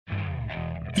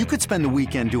You could spend the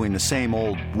weekend doing the same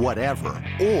old whatever,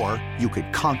 or you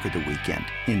could conquer the weekend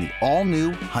in the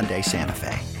all-new Hyundai Santa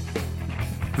Fe.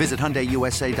 Visit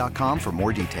HyundaiUSA.com for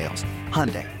more details.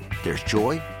 Hyundai, there's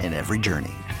joy in every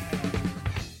journey.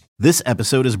 This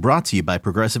episode is brought to you by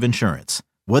Progressive Insurance.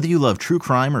 Whether you love true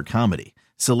crime or comedy,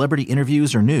 celebrity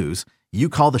interviews or news, you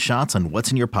call the shots on what's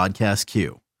in your podcast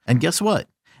queue. And guess what?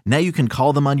 Now you can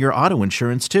call them on your auto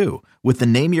insurance too with the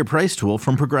Name Your Price tool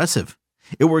from Progressive.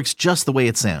 It works just the way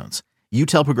it sounds. You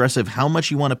tell Progressive how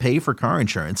much you want to pay for car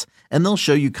insurance, and they'll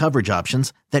show you coverage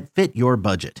options that fit your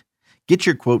budget. Get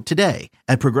your quote today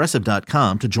at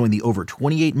Progressive.com to join the over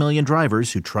 28 million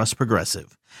drivers who trust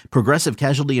Progressive. Progressive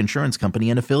Casualty Insurance Company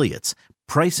and Affiliates.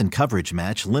 Price and coverage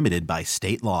match limited by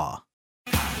state law.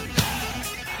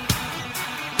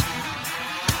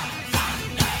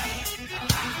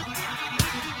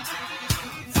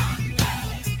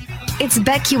 It's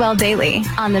BetQL Daily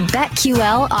on the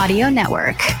BetQL Audio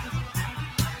Network.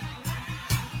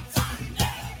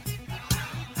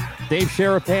 Dave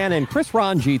Sharapan and Chris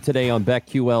Ranji today on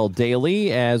BetQL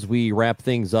Daily as we wrap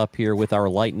things up here with our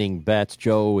lightning bets.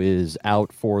 Joe is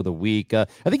out for the week. I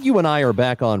think you and I are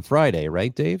back on Friday,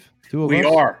 right, Dave? Two of us? We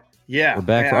are. Yeah. We're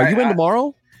back. Are you in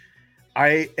tomorrow?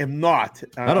 I am not.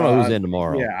 I don't know who's in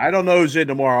tomorrow. Yeah, I don't know who's in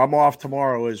tomorrow. I'm off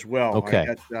tomorrow as well. Okay.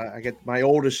 I got my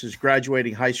oldest is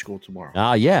graduating high school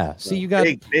tomorrow. Yeah. So see, you got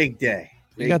big day.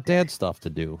 You got dad stuff to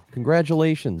do.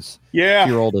 Congratulations. Yeah.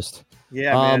 To your oldest.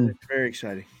 Yeah, man. It's very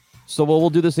exciting. So we'll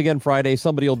do this again Friday.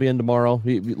 Somebody will be in tomorrow.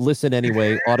 Listen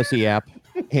anyway, Odyssey app,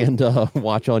 and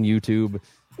watch on YouTube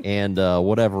and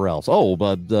whatever else. Oh,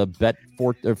 but the bet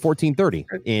 14:30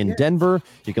 in Denver.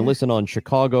 You can listen on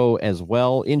Chicago as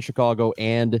well, in Chicago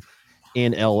and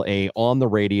in LA on the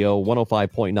radio,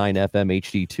 105.9 FM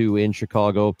HD2 in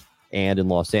Chicago, and in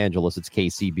Los Angeles, it's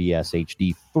KCBS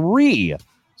HD3.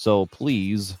 So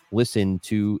please listen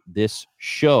to this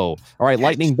show. All right,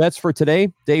 lightning bets for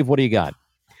today. Dave, what do you got?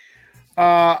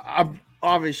 I'm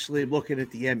obviously looking at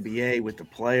the NBA with the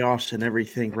playoffs and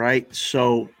everything, right?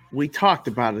 So we talked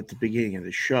about at the beginning of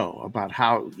the show about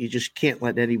how you just can't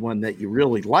let anyone that you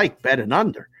really like bet an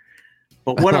under.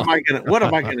 But what am I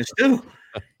gonna do?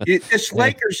 This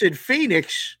Lakers in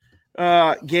Phoenix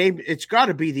game, it's got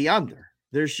to be the under.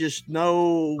 There's just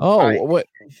no.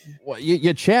 What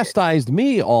you chastised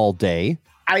me all day.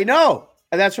 I know.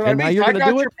 And that's what I mean. You're I got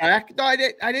do your it? back. No, I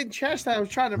didn't chastise. I was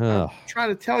trying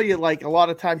to tell you, like, a lot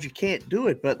of times you can't do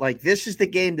it, but like this is the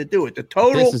game to do it. The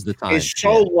total is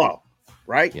so low,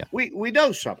 right? Yeah. We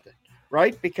know something,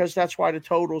 right? Because that's why the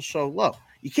total's so low.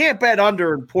 You can't bet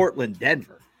under in Portland,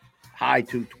 Denver, high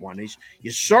 220s.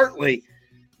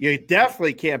 You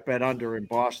definitely can't bet under in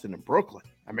Boston and Brooklyn.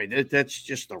 I mean, that's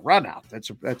just the run out.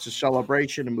 That's a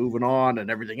celebration and moving on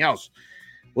and everything else.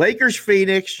 Lakers,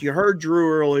 Phoenix. You heard Drew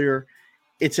earlier.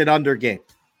 It's an under game.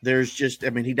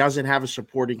 He doesn't have a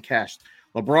supporting cast.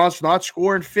 LeBron's not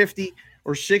scoring 50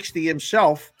 or 60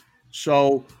 himself.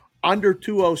 So under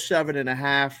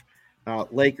 207.5,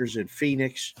 Lakers and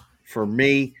Phoenix for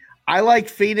me. I like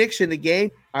Phoenix in the game.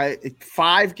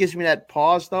 5 gives me that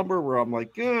pause number where I'm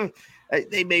like,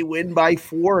 they may win by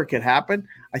 4. It could happen.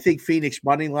 I think Phoenix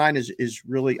money line is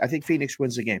really, I think Phoenix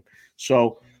wins the game.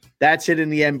 So that's it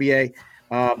in the NBA.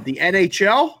 The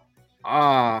NHL,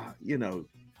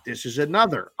 this is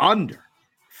another under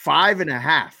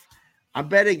 5.5. I'm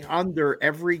betting under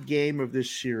every game of this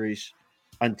series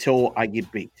until I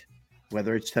get beat,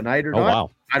 whether it's tonight or not. Wow.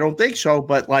 I don't think so,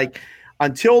 but like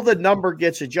until the number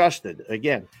gets adjusted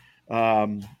again,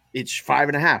 it's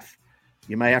 5.5.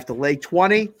 You might have to lay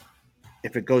 20.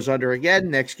 If it goes under again,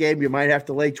 next game you might have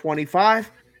to lay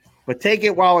 25, but take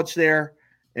it while it's there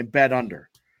and bet under.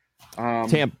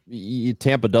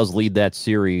 Tampa does lead that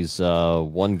series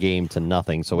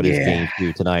 1-0, so it is game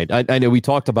 2 tonight. I know we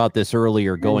talked about this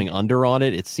earlier, going under on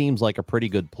it. It seems like a pretty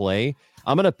good play.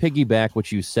 I'm going to piggyback what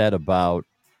you said about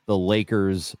the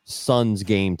Lakers-Suns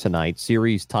game tonight.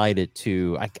 Series tied at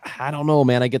 2. I don't know,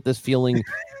 man. I get this feeling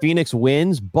Phoenix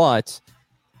wins, but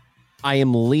I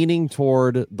am leaning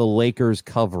toward the Lakers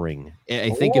covering. I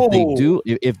think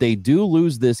if they do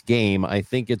lose this game, I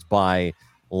think it's by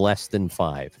less than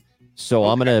 5. So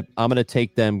okay. I'm gonna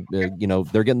take them. They're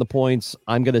getting the points.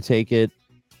 I'm gonna take it.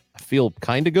 I feel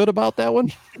kind of good about that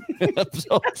one,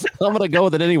 so I'm gonna go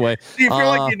with it anyway. Do you feel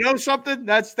like you know something?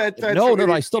 That's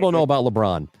no. I still don't know about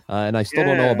LeBron, and I still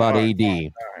don't know about AD.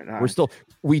 All right.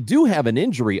 We do have an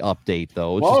injury update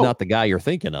though, which is not the guy you're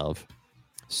thinking of.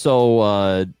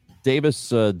 So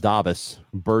Davis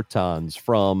Bertans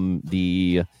from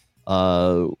the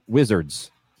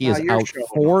Wizards. He is out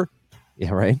for.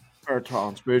 Yeah, right.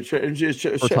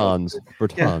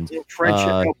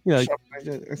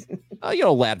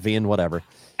 Latvian, whatever.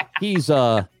 He's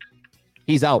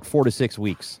out 4 to 6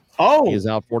 weeks. Oh, he is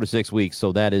out 4 to 6 weeks.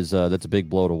 So that's a big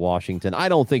blow to Washington. I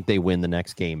don't think they win the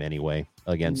next game anyway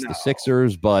against the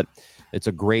Sixers, but it's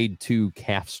a grade 2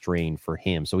 calf strain for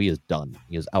him. So he is done.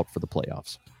 He is out for the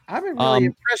playoffs. I've been really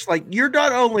impressed. Like, you're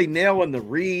not only nailing the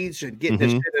reads and getting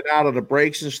this in and out of the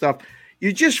breaks and stuff,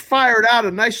 you just fired out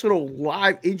a nice little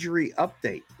live injury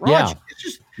update. Raj,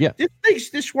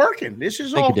 this working. This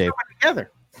is all coming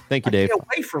together. Thank you, Dave. I can't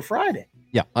wait for Friday.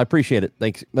 Yeah, I appreciate it.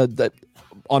 Thanks.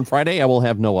 On Friday, I will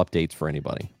have no updates for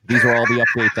anybody. These are all the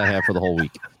updates I have for the whole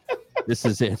week. This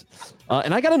is it.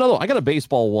 And I got a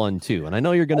baseball one too. And I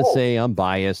know you're going to say I'm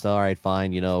biased. All right,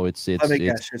 fine. It's Let me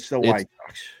guess. It's the White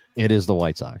Sox. It is the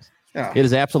White Sox. Yeah. It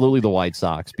is absolutely the White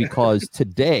Sox because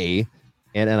today,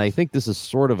 and I think this is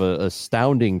sort of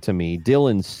astounding to me,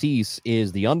 Dylan Cease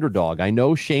is the underdog. I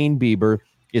know Shane Bieber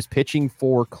is pitching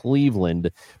for Cleveland,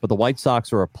 but the White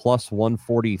Sox are a plus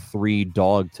 143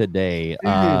 dog today.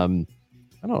 I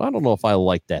don't know if I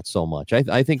like that so much.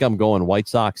 I think I'm going White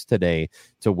Sox today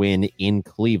to win in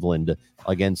Cleveland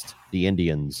against the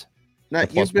Indians. Now,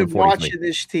 you've been watching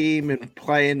this team and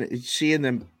playing, seeing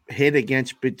them hit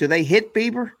against, but do they hit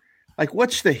Bieber? Like,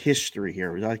 what's the history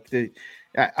here?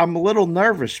 I'm a little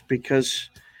nervous because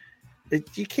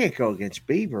you can't go against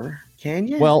Bieber, can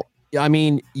you? Well, I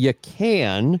mean, you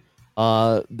can.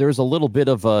 There's a little bit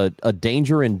of a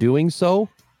danger in doing so,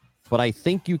 but I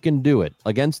think you can do it.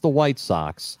 Against the White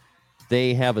Sox,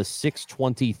 they have a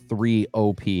 623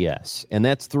 OPS, and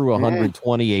that's through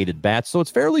 128 at bats, so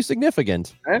it's fairly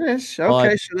significant. That is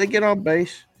okay. So they get on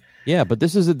base. Yeah, but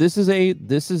this is a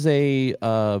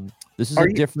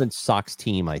different Sox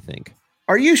team, I think.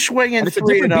 Are you swinging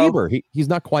 3-0? He's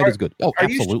not quite as good. Oh,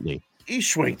 absolutely. You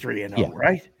swing 3-0,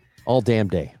 right? All damn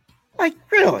day. Like,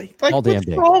 really? Like, all damn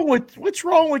day. What's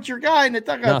wrong with your guy in the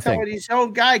dugout telling his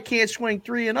own guy can't swing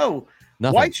 3-0?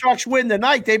 White Sox win the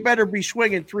night. They better be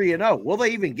swinging 3-0. Will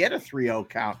they even get a 3-0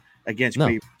 count against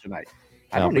Bieber tonight?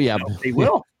 I don't know if they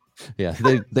will. Yeah,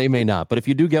 they may not. But if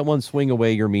you do get one swing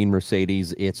away your mean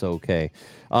Mercedes, it's okay.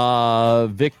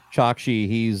 Vic Chokshi,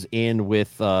 he's in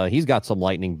with he's got some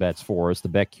lightning bets for us. The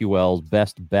BetQL's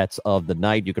best bets of the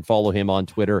night. You can follow him on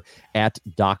Twitter at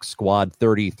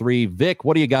DocSquad33. Vic,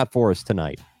 what do you got for us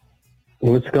tonight?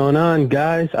 What's going on,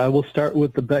 guys? I will start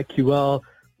with the BetQL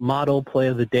model play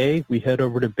of the day. We head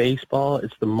over to baseball.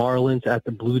 It's the Marlins at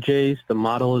the Blue Jays. The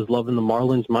model is loving the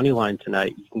Marlins money line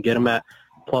tonight. You can get them at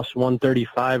plus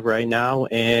 135 right now,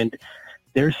 and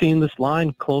they're seeing this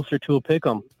line closer to a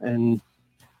pick'em, and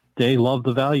they love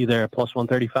the value there at plus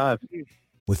 135.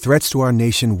 With threats to our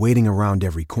nation waiting around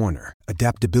every corner,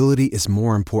 adaptability is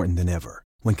more important than ever.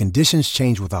 When conditions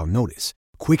change without notice,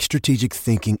 quick strategic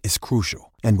thinking is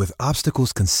crucial, and with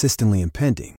obstacles consistently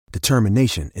impending,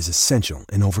 determination is essential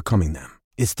in overcoming them.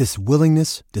 It's this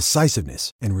willingness,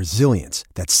 decisiveness, and resilience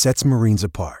that sets Marines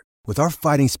apart. With our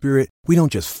fighting spirit, we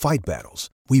don't just fight battles,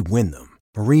 we win them.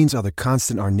 Marines are the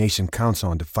constant our nation counts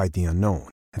on to fight the unknown.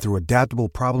 And through adaptable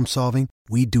problem solving,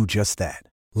 we do just that.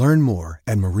 Learn more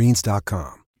at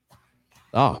Marines.com.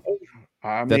 Oh,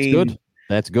 that's good.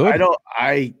 That's good.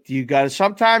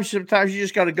 Sometimes you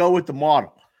just got to go with the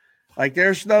model. Like,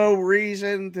 there's no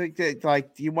reason to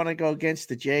you want to go against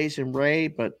the Jays and Ray,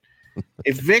 but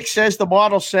if Vic says the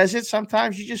model says it,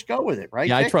 sometimes you just go with it, right?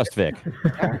 Yeah, Vic? I trust Vic.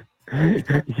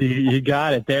 You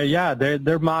got it there. Yeah,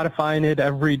 they're modifying it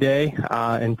every day,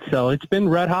 and so it's been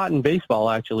red hot in baseball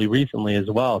actually recently as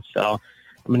well. So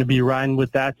I'm going to be riding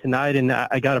with that tonight, and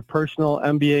I got a personal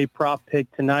NBA prop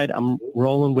pick tonight. I'm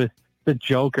rolling with the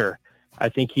Joker. I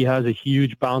think he has a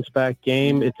huge bounce back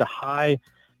game. It's a high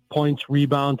points,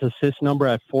 rebounds, assist number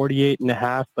at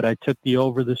 48.5, but I took the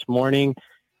over this morning.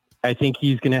 I think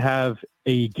he's going to have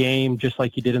a game just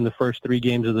like he did in the first 3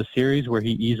 games of the series where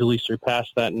he easily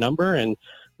surpassed that number, and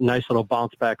nice little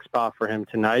bounce back spot for him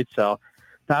tonight. So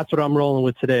that's what I'm rolling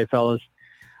with today, fellas.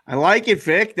 I like it,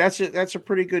 Vic. That's a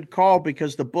pretty good call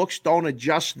because the books don't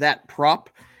adjust that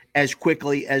prop as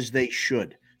quickly as they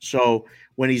should. So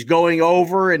when he's going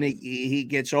over and he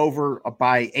gets over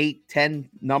by 8-10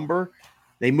 number,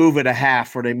 they move it a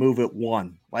half or they move it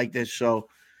 1 like this. So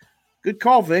good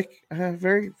call, Vic.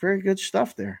 Very, very good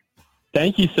stuff there.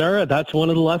 Thank you, sir. That's one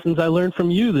of the lessons I learned from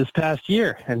you this past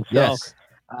year. And so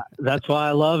that's why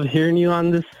I love hearing you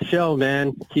on this show,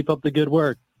 man. Keep up the good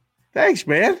work. Thanks,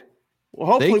 man. Well,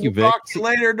 hopefully we'll talk to you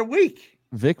later in the week.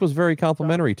 Vic was very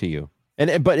complimentary to you.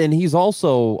 And he's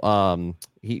also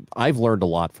I've learned a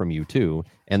lot from you too,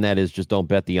 and that is just don't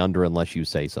bet the under unless you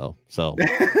say so. So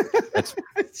that's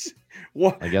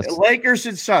Well, I guess Lakers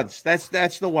and Suns.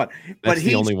 That's the one. But he's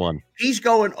the only one. He's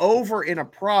going over in a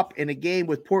prop in a game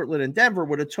with Portland and Denver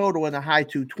with a total in the high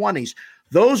 220s.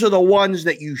 Those are the ones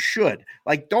that you should.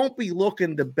 Like, don't be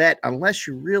looking to bet unless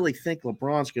you really think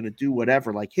LeBron's going to do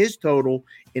whatever. Like, his total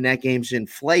in that game's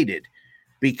inflated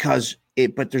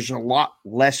but there's a lot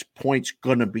less points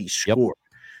going to be scored.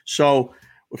 Yep. So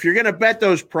if you're going to bet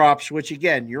those props, which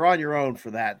again, you're on your own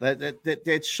for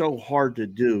that's so hard to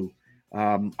do,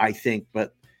 I think.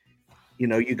 But,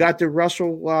 you got the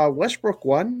Russell Westbrook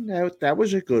one. That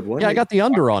was a good one. Yeah, I got the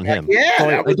under on him. Yeah,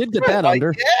 so I did get that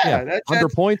under. Yeah, that's under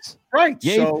points. Right.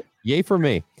 Yay for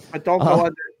me. But don't go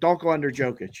under. Don't go under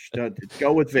Jokic.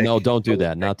 Go with Vic. No, don't do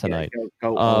that. Not tonight.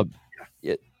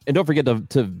 And don't forget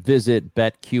to visit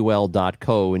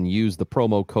betql.co and use the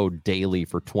promo code DAILY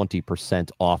for 20%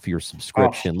 off your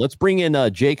subscription. Let's bring in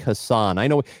Jake Hassan. I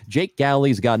know Jake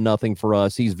Galley's got nothing for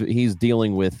us. He's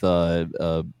dealing with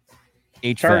HVAC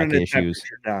issues.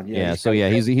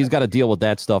 He's got to deal with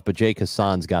that stuff. But Jake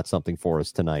Hassan's got something for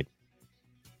us tonight.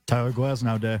 Tyler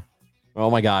Glasnow Day. Oh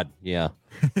my God, yeah.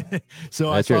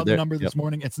 So I saw the number this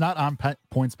morning. It's not on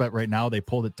PointsBet right now. They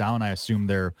pulled it down. I assume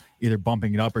they're either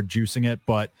bumping it up or juicing it.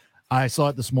 But I saw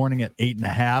it this morning at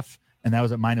 8.5, and that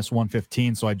was at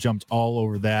 -115. So I jumped all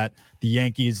over that. The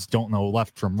Yankees don't know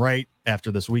left from right after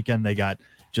this weekend. They got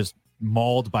just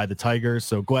mauled by the Tigers.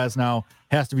 So Glasnow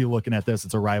has to be looking at this.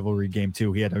 It's a rivalry game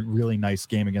too. He had a really nice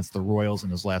game against the Royals in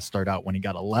his last start out when he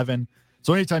got 11.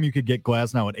 So anytime you could get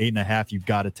Glasnow at 8.5, you've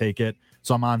got to take it.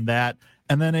 So I'm on that.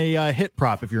 And then a hit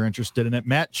prop if you're interested in it.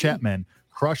 Matt Chapman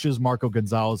crushes Marco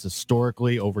Gonzalez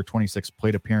historically over 26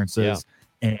 plate appearances.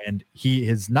 Yeah. And he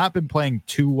has not been playing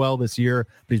too well this year,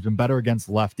 but he's been better against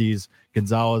lefties.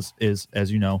 Gonzalez is,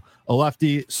 as you know, a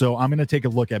lefty. So I'm going to take a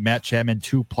look at Matt Chapman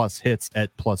 2+ hits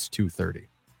at +230.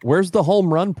 Where's the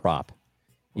home run prop?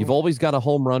 You've always got a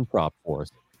home run prop for us.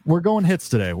 We're going hits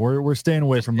today. We're staying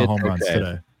away from the home runs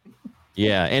today.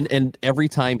 Yeah, and every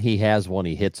time he has one,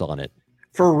 he hits on it.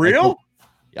 For real?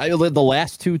 The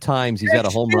last 2 times he's had a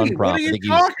home run prop. What are you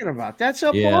talking about? That's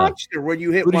a monster when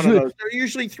you hit one of those. They're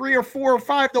usually 3 or 4 or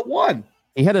 5 to 1.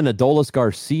 He had an Adolis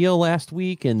Garcia last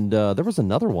week, and there was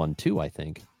another one too, I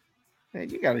think. Man,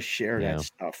 you got to share that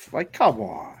stuff. Like, come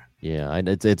on. Yeah,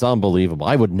 it's unbelievable.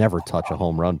 I would never touch a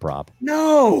home run prop.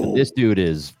 No. But this dude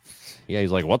is,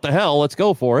 he's like, what the hell? Let's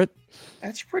go for it.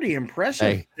 That's pretty impressive.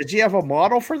 Hey. Did you have a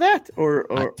model for that? Or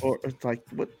it's like,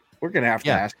 what? We're going to have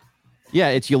to ask. Yeah,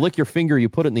 it's you lick your finger, you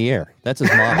put it in the air. That's his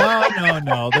model.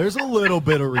 No. There's a little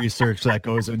bit of research that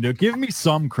goes into it. Give me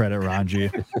some credit,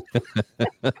 Ranji.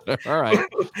 All right.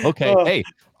 Okay. Hey,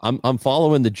 I'm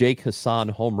following the Jake Hassan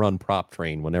home run prop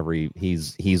train whenever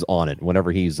he's on it.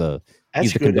 Whenever he's the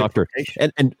conductor.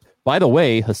 And by the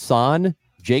way, Hassan,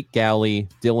 Jake Galley,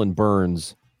 Dylan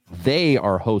Burns, they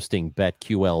are hosting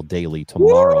BetQL Daily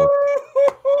tomorrow.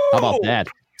 Woo-hoo-hoo! How about that?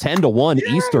 10 to 1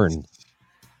 Eastern.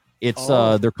 It's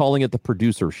they're calling it the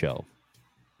producer show.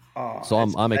 So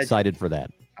I'm excited for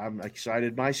that. I'm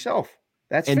excited myself.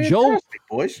 That's fantastic,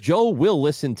 boys. Joe will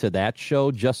listen to that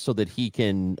show just so that he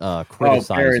can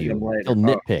criticize you. He'll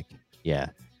nitpick. Yeah.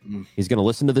 He's going to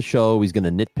listen to the show. He's going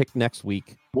to nitpick next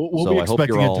week. We'll be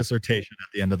expecting a dissertation at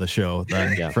the end of the show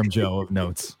then from Joe of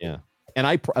notes. Yeah. And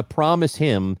I promise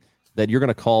him that you're going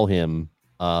to call him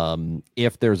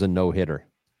if there's a no-hitter.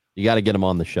 You got to get him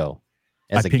on the show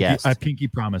as a guest. I pinky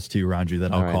promise to you, Ranji,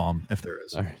 that I'll call him if there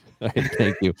is. All right.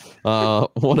 Thank you. I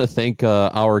want to thank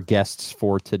our guests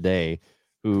for today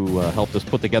who helped us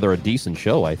put together a decent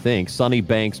show, I think. Sonny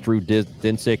Banks, Drew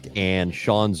Dinsick, and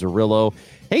Sean Zerillo.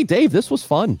 Hey, Dave, this was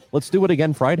fun. Let's do it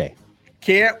again Friday.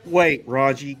 Can't wait,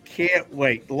 Raji. Can't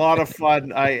wait. A lot of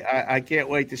fun. I can't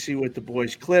wait to see what the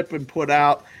boys clip and put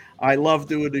out. I love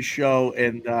doing the show.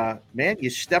 And, man, you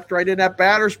stepped right in that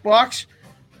batter's box.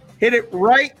 Hit it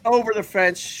right over the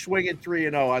fence, swinging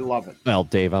 3-0. I love it. Well,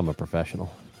 Dave, I'm a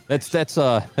professional. That's Dave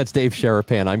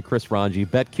Sharapan. I'm Chris Ranji.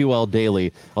 BetQL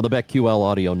Daily on the BetQL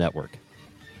Audio Network.